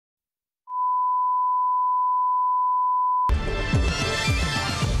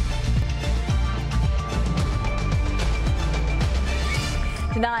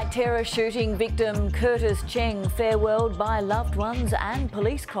Night terror shooting victim Curtis Cheng farewelled by loved ones and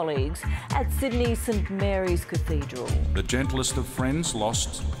police colleagues at Sydney's St Mary's Cathedral. The gentlest of friends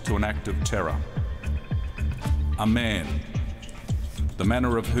lost to an act of terror. A man, the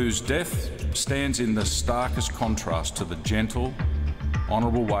manner of whose death stands in the starkest contrast to the gentle,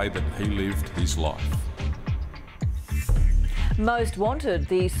 honourable way that he lived his life. Most wanted,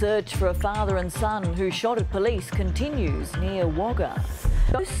 the search for a father and son who shot at police continues near Wagga.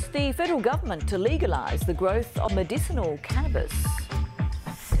 Boasts the federal government to legalise the growth of medicinal cannabis.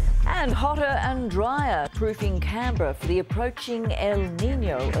 And hotter and drier, proofing Canberra for the approaching El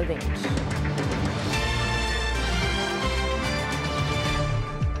Niño event.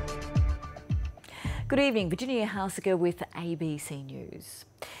 Good evening, Virginia Housiger with ABC News.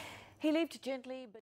 He lived gently but